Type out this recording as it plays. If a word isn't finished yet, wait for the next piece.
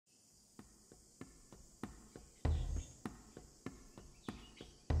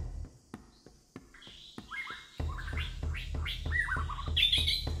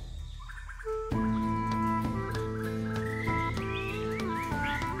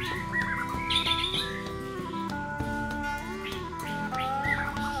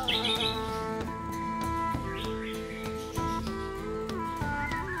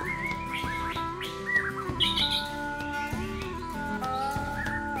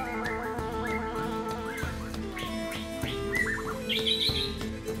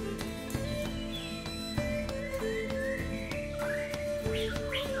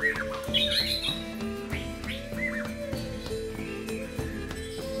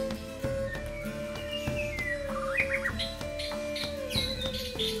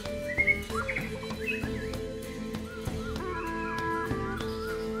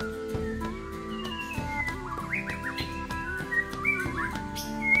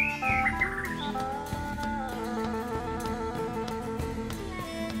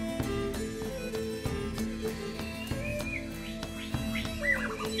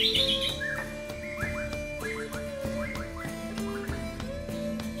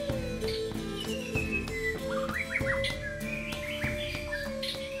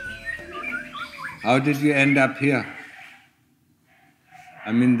How did you end up here?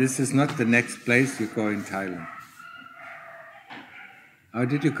 I mean, this is not the next place you go in Thailand. How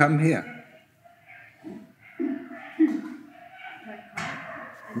did you come here?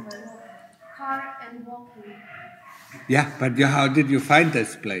 Car and walking. Yeah, but how did you find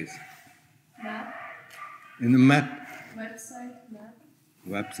this place? Map. In the map? Website map.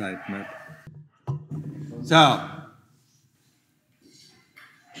 Website map. So,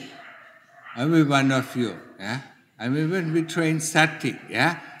 every one of you, yeah? I mean, when we train sati,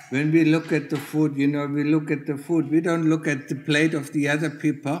 yeah? When we look at the food, we look at the food. We don't look at the plate of the other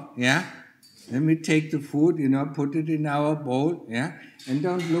people, yeah? Then we take the food, put it in our bowl, yeah? And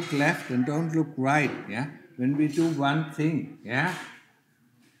don't look left and don't look right, yeah? When we do one thing, yeah?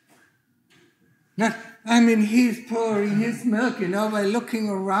 He's pouring his milk, by looking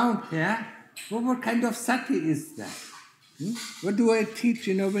around, yeah? Well, what kind of sati is that? What do I teach?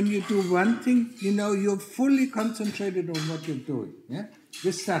 When you do one thing, you're fully concentrated on what you're doing, yeah?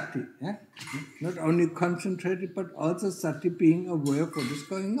 With sati, yeah? Not only concentrated, but also sati being aware of what is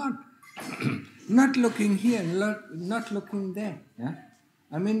going on. Not looking here, not looking there, yeah?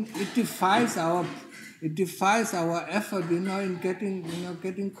 It defies our effort, in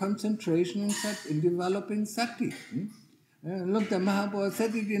getting concentration in developing sati. Look, the Mahaprabhu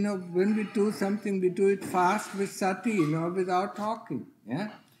said it, when we do something, we do it fast with sati, without talking, yeah?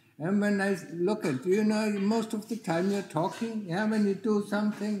 And when I look at you, most of the time you're talking, yeah? When you do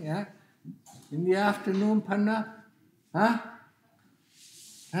something, yeah? In the afternoon, Panna, huh?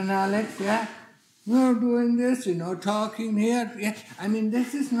 And Alex, yeah? We're doing this, talking here. Yeah.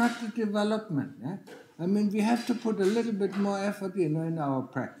 This is not the development. Yeah? We have to put a little bit more effort, in our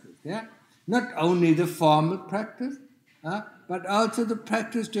practice. Yeah? Not only the formal practice, but also the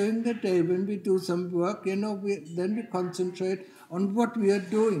practice during the day. When we do some work, then we concentrate on what we are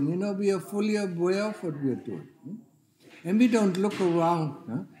doing. We are fully aware of what we are doing. And we don't look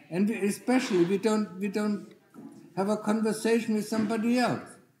around. And especially, we don't have a conversation with somebody else,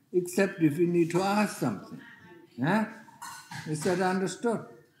 except if we need to ask something. Yeah? Is that understood?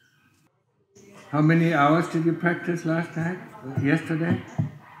 How many hours did you practice last night? Yesterday?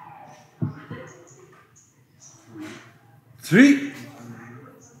 3?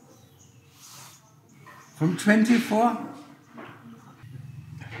 From 24?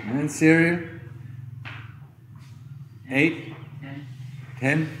 And cereal? 8?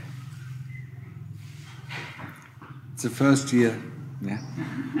 10? It's the first year. Yeah.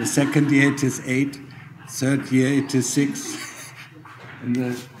 The second year it is 8. Third year it is 6. And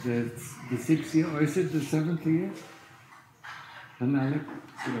the 6th year, or is it the 7th year? Alec?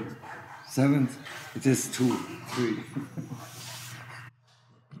 7th. It is 2, 3.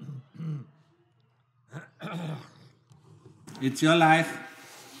 It's your life.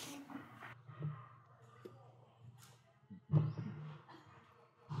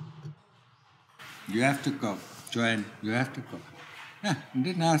 You have to go. Joanne, you have to go. Yeah, I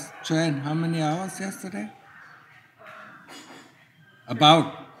didn't ask Joanne how many hours yesterday?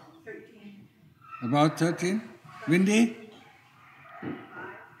 About 13. About 13? Windy?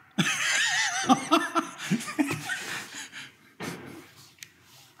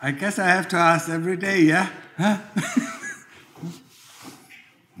 I guess I have to ask every day, yeah? Huh?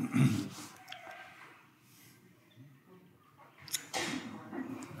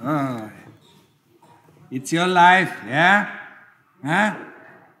 Oh. It's your life, yeah? Huh?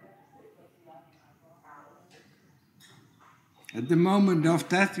 At the moment of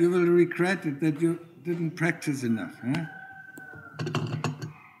death, you will regret it that you didn't practice enough, huh?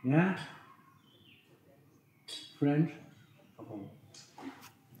 Yeah? French?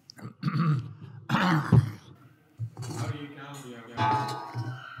 How do you count the hours?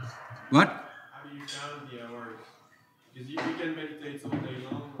 What? How do you count the hours? Because you can meditate all day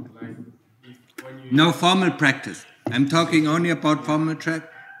long, when you... No formal practice. I'm talking only about formal track,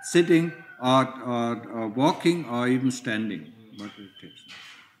 sitting or walking or even standing. What it takes.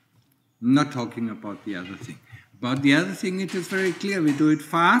 I'm not talking about the other thing. About the other thing, it is very clear. We do it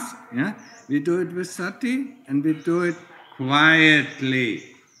fast, yeah? We do it with sati, and we do it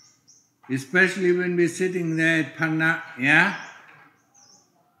quietly. Especially when we're sitting there at Panna, yeah?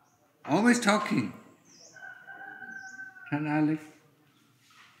 Always talking. Can Alex?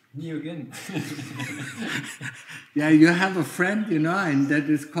 Me again. Yeah, you have a friend, and that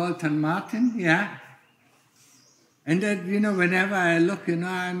is called Ajahn Martin, yeah? And that, whenever I look,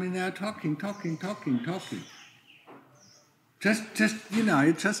 they're talking. Just,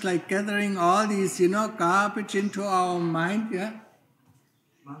 it's just like gathering all these, garbage into our mind, yeah?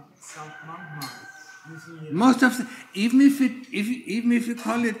 Most of the, even if you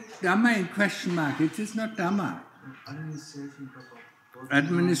call it Dhamma in question mark, it is not Dhamma.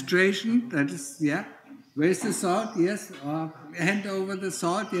 Administration, that is, yeah. Where's the salt? Yes, or hand over the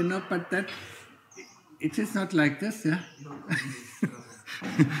salt, but that, it is not like this, yeah.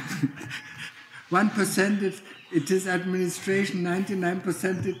 1% it is administration,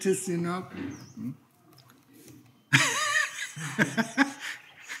 99% it is,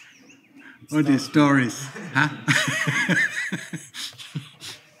 All these stories, huh?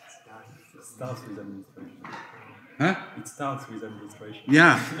 It starts with administration. Huh? It starts with administration.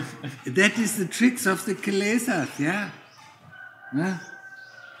 Yeah, that is the tricks of the kilesas, yeah. Huh?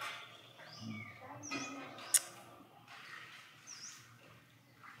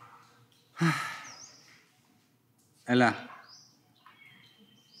 Ella,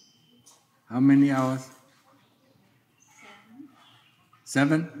 how many hours?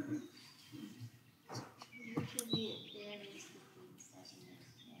 7?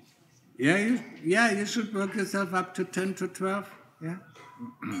 Yeah, you should work yourself up to 10 to 12. Yeah.